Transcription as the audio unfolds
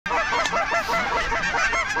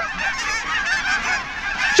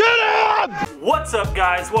What's up,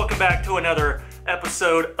 guys? Welcome back to another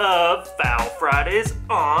episode of Fowl Fridays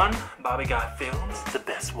on Bobby Got Films, the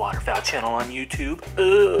best waterfowl channel on YouTube.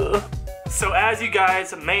 So as you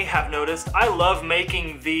guys may have noticed, I love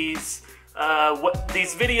making these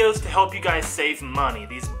videos to help you guys save money,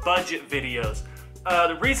 these budget videos.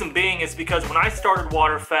 The reason being is because when I started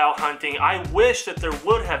waterfowl hunting, I wish that there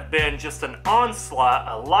would have been just an onslaught,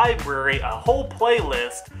 a library, a whole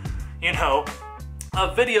playlist, you know,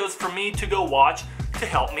 of videos for me to go watch to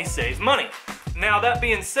help me save money. Now that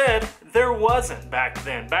being said, there wasn't back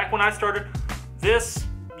then. Back when I started, this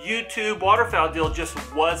YouTube waterfowl deal just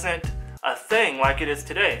wasn't a thing like it is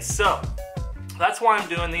today. So that's why I'm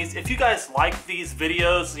doing these. If you guys like these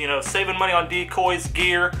videos, you know, saving money on decoys,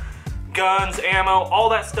 gear, guns, ammo, all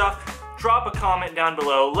that stuff, drop a comment down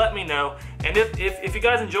below, let me know. And if you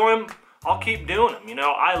guys enjoy them, I'll keep doing them. You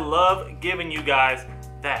know, I love giving you guys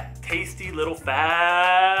that tasty little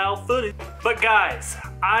fowl footage. But guys,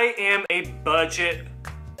 I am a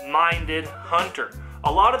budget-minded hunter.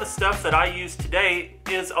 A lot of the stuff that I use today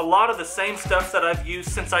is a lot of the same stuff that I've used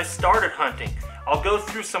since I started hunting. I'll go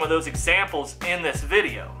through some of those examples in this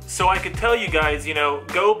video. So I could tell you guys, you know,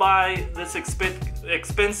 go buy this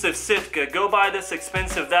expensive Sitka, go buy this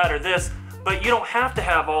expensive that or this, but you don't have to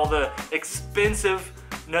have all the expensive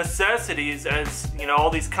necessities as, you know, all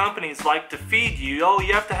these companies like to feed you. Oh,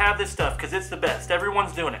 you have to have this stuff because it's the best.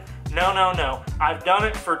 Everyone's doing it. No, no, no. I've done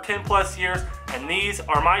it for 10 plus years, and these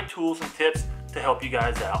are my tools and tips to help you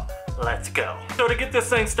guys out. Let's go. So to get this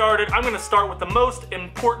thing started, I'm gonna start with the most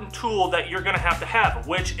important tool that you're gonna have,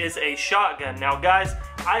 which is a shotgun. Now guys,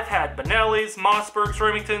 I've had Benelli's, Mossbergs,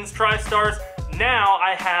 Remingtons, TriStars. Now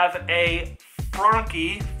I have a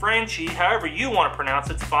Franchi, however you wanna pronounce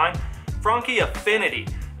it's fine, Franchi Affinity.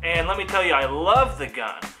 And let me tell you, I love the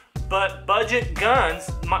gun. But budget guns,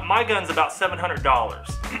 my gun's about $700.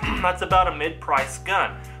 That's about a mid-price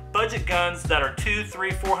gun. Budget guns that are $200,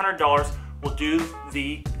 $300, $400 will do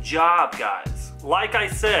the job, guys. Like I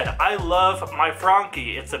said, I love my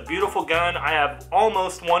Franchi. It's a beautiful gun. I have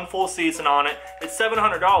almost one full season on it. It's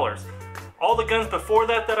 $700. All the guns before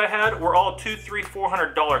that I had were all $200,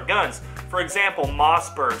 $300, $400 guns. For example,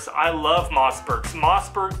 Mossbergs. I love Mossbergs.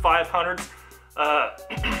 Mossberg 500s,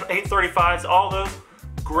 835s, all those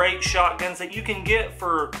great shotguns that you can get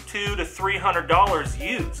for $200 to $300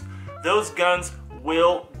 used. Those guns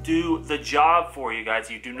will do the job for you guys.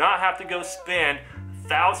 You do not have to go spend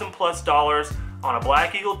 $1,000+ on a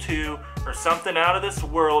Black Eagle 2 or something out of this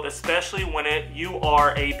world, especially when you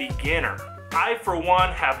are a beginner. I, for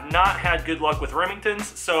one, have not had good luck with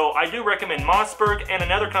Remingtons, so I do recommend Mossberg, and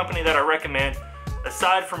another company that I recommend,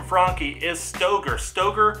 aside from Franchi, is Stoeger.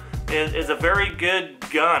 Stoeger is a very good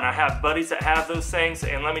gun. I have buddies that have those things,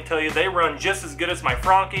 and let me tell you, they run just as good as my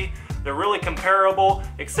Franchi. They're really comparable,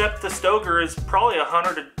 except the Stoeger is probably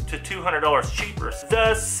 $100 to $200 cheaper.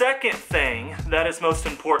 The second thing that is most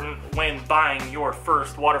important when buying your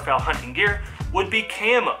first waterfowl hunting gear would be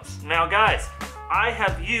camos. Now guys, I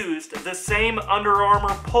have used the same Under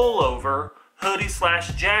Armour pullover, hoodie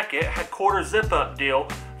 / jacket, quarter zip up deal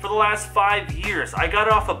for the last 5 years. I got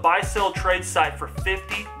it off a buy-sell trade site for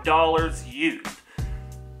 $50 used.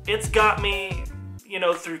 It's got me, you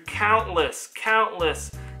know, through countless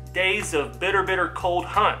days of bitter cold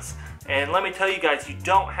hunts. And let me tell you guys, you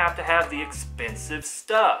don't have to have the expensive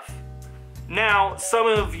stuff. Now, some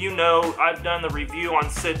of you know I've done the review on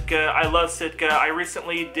Sitka. I love Sitka. I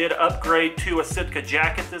recently did upgrade to a Sitka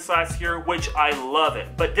jacket this last year, which I love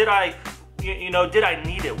it. But did I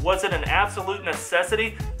need it? Was it an absolute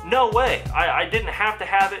necessity? No way. I didn't have to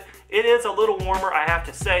have it. It is a little warmer, I have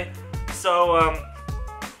to say. So,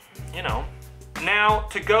 you know. Now,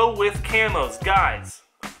 to go with camos, guys.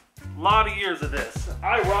 A lot of years of this.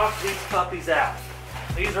 I rock these puppies out.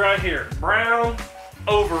 These right here, brown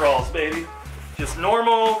overalls, baby. Just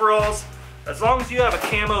normal overalls. As long as you have a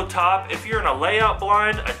camo top, if you're in a layout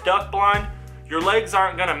blind, a duck blind, your legs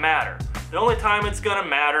aren't gonna matter. The only time it's gonna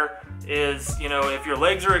matter is, you know, if your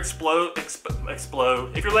legs are if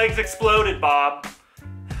your legs exploded, Bob.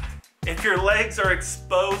 If your legs are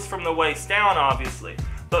exposed from the waist down, obviously.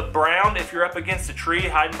 But brown, if you're up against a tree,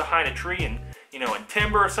 hiding behind a tree, and you know, in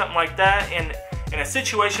timber or something like that, in a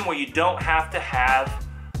situation where you don't have to have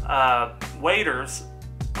waders,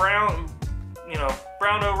 brown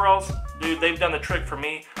overalls, dude, they've done the trick for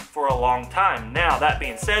me for a long time. Now, that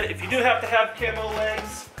being said, if you do have to have camo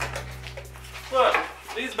legs, look,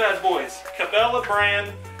 these bad boys, Cabela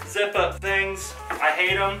brand zip-up things. I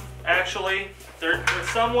hate them, actually. They're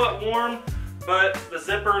somewhat warm, but the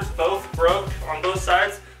zippers both broke on both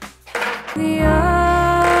sides.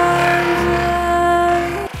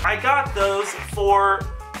 I got those for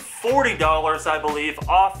 $40, I believe,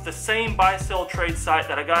 off the same buy-sell trade site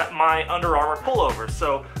that I got my Under Armour pullover.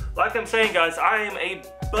 So, like I'm saying, guys, I am a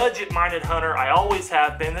budget-minded hunter. I always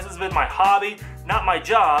have been. This has been my hobby, not my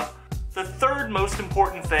job. The third most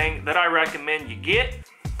important thing that I recommend you get,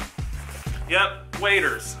 yep,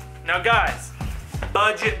 waders. Now, guys,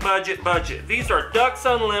 budget, budget, budget. These are Ducks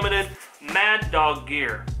Unlimited Mad Dog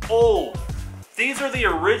gear. Old. These are the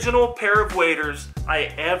original pair of waders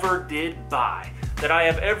I ever did buy, that I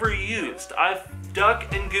have ever used. I've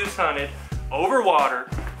duck and goose hunted over water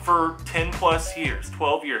for 10 plus years,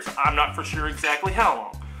 12 years. I'm not for sure exactly how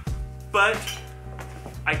long. But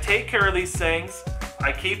I take care of these things.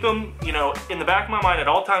 I keep them, you know, in the back of my mind at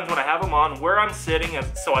all times when I have them on, where I'm sitting,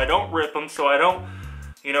 so I don't rip them, so I don't,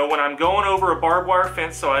 you know, when I'm going over a barbed wire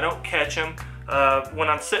fence, so I don't catch them. When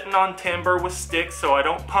I'm sitting on timber with sticks, so I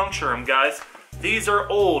don't puncture them, guys. These are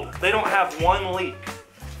old. They don't have one leak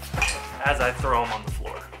as I throw them on the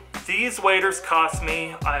floor. These waders cost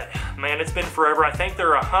me, man, it's been forever. I think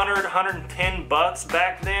they're 100, 110 bucks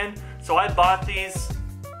back then. So I bought these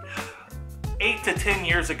 8 to 10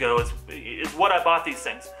 years ago is what I bought these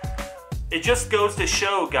things. It just goes to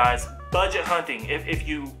show, guys, budget hunting. If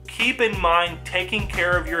you keep in mind taking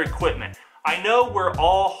care of your equipment. I know we're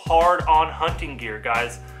all hard on hunting gear,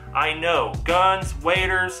 guys. I know, guns,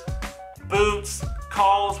 waders, boots,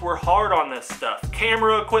 calls, we're hard on this stuff.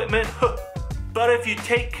 Camera equipment, but if you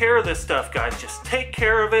take care of this stuff, guys, just take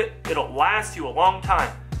care of it, it'll last you a long time.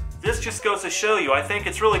 This just goes to show you. I think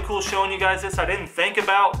it's really cool showing you guys this. I didn't think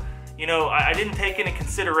about, you know, I didn't take into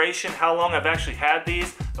consideration how long I've actually had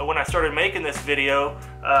these, but when I started making this video,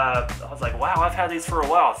 I was like, wow, I've had these for a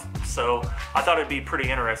while. So I thought it'd be pretty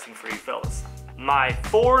interesting for you fellas. My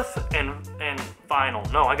fourth and final,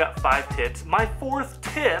 no, I got 5 tips. My fourth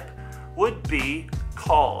tip would be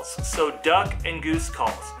calls. So duck and goose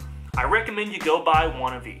calls. I recommend you go buy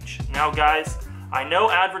one of each. Now, guys, I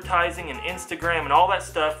know advertising and Instagram and all that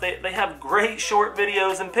stuff, they have great short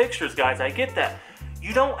videos and pictures, guys. I get that.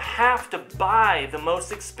 You don't have to buy the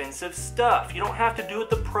most expensive stuff. You don't have to do what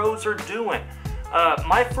the pros are doing.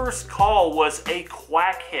 My first call was a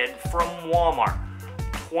quackhead from Walmart.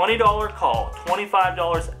 $20 call,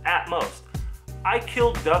 $25 at most. I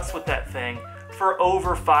killed ducks with that thing for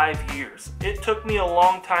over 5 years. It took me a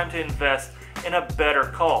long time to invest in a better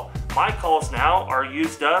call. My calls now are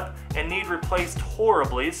used up and need replaced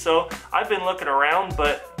horribly, so I've been looking around,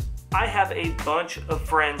 but I have a bunch of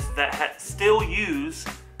friends that still use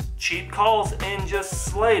cheap calls and just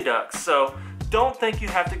slay ducks. So don't think you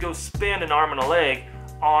have to go spend an arm and a leg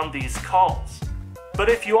on these calls. But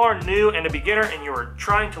if you are new and a beginner and you're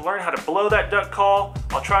trying to learn how to blow that duck call,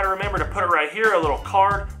 I'll try to remember to put it right here, a little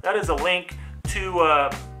card. That is a link to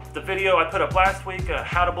the video I put up last week,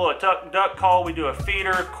 how to blow a duck call. We do a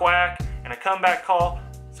feeder, quack, and a comeback call,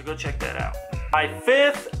 so go check that out. My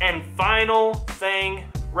fifth and final thing,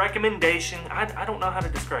 recommendation, I don't know how to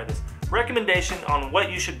describe this, recommendation on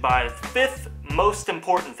what you should buy, the fifth most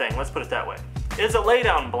important thing, let's put it that way, is a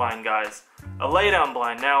laydown blind, guys. A laydown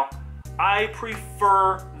blind. Now, I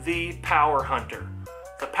prefer the Power Hunter.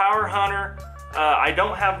 The Power Hunter, I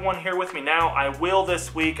don't have one here with me now. I will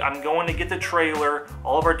this week. I'm going to get the trailer,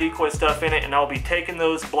 all of our decoy stuff in it, and I'll be taking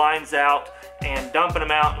those blinds out and dumping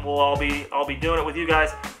them out, and I'll be doing it with you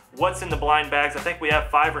guys. What's in the blind bags? I think we have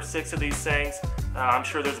 5 or 6 of these things. I'm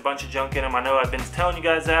sure there's a bunch of junk in them. I know I've been telling you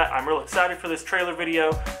guys that. I'm real excited for this trailer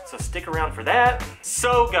video, so stick around for that.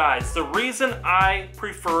 So guys, the reason I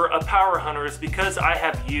prefer a Power Hunter is because I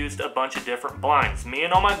have used a bunch of different blinds. Me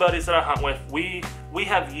and all my buddies that I hunt with, we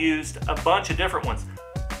have used a bunch of different ones.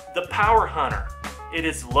 The Power Hunter, it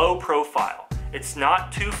is low profile. It's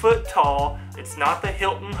not 2 foot tall. It's not the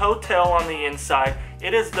Hilton Hotel on the inside.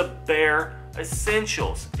 It is the bare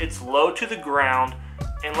essentials. It's low to the ground.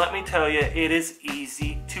 And let me tell you, it is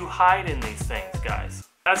easy to hide in these things, guys.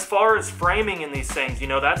 As far as framing in these things, you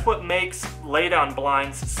know, that's what makes laydown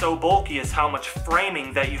blinds so bulky, is how much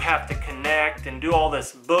framing that you have to connect and do all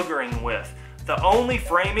this boogering with. The only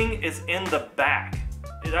framing is in the back.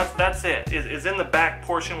 That's it, is in the back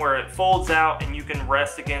portion where it folds out and you can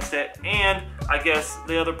rest against it. And I guess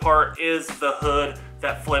the other part is the hood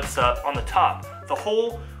that flips up on the top. The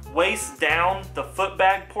whole waist down, the foot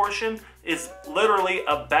bag portion, is literally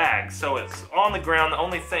a bag, so it's on the ground. The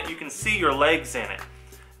only thing, you can see your legs in it.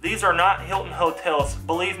 These are not Hilton hotels.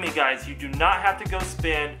 Believe me, guys, you do not have to go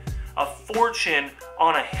spend a fortune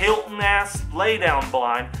on a Hilton-ass laydown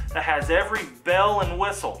blind that has every bell and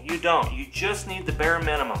whistle. You don't. You just need the bare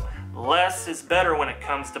minimum. Less is better when it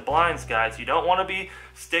comes to blinds, guys. You don't want to be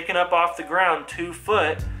sticking up off the ground 2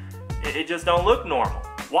 foot. It just don't look normal.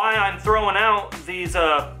 Why I'm throwing out these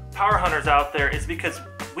Power Hunters out there is because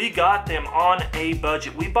we got them on a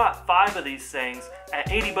budget. We bought 5 of these things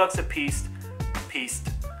at 80 bucks a piece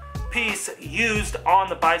used on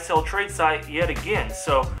the buy sell trade site yet again.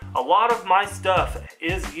 So a lot of my stuff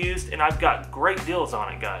is used and I've got great deals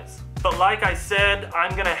on it, guys. But like I said,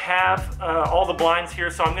 I'm gonna have all the blinds here,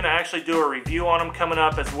 so I'm gonna actually do a review on them coming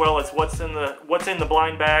up, as well as what's in the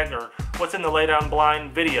blind bag or what's in the lay down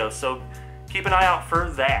blind video. So keep an eye out for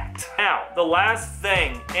that. Now, the last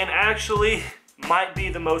thing, and actually might be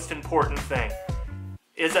the most important thing,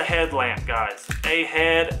 is a headlamp, guys. A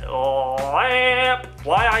headlamp.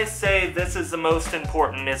 Why I say this is the most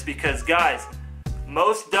important is because, guys,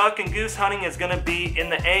 most duck and goose hunting is gonna be in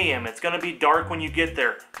the AM. It's gonna be dark when you get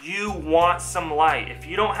there. You want some light. If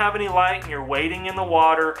you don't have any light and you're wading in the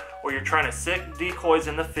water or you're trying to sit decoys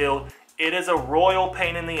in the field, it is a royal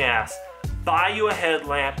pain in the ass. Buy you a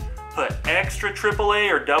headlamp, put extra AAA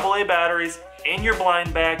or AA batteries in your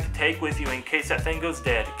blind bag to take with you in case that thing goes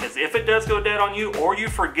dead. Because if it does go dead on you or you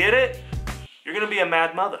forget it, you're gonna be a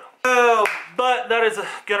mad mother. Oh, but that is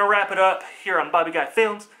gonna wrap it up here on Bobby Guy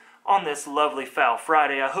Films on this lovely Foul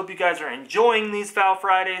Friday. I hope you guys are enjoying these Foul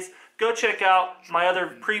Fridays. Go check out my other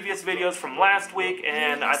previous videos from last week,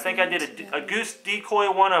 and I think I did a goose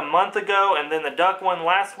decoy one a month ago and then the duck one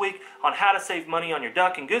last week on how to save money on your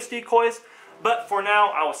duck and goose decoys. But for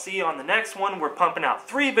now, I will see you on the next one. We're pumping out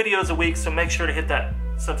 3 videos a week, so make sure to hit that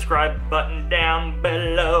subscribe button down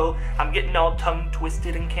below. I'm getting all tongue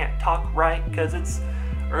twisted and can't talk right because it's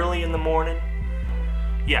early in the morning.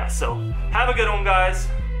 Yeah, so have a good one, guys.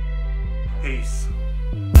 Peace.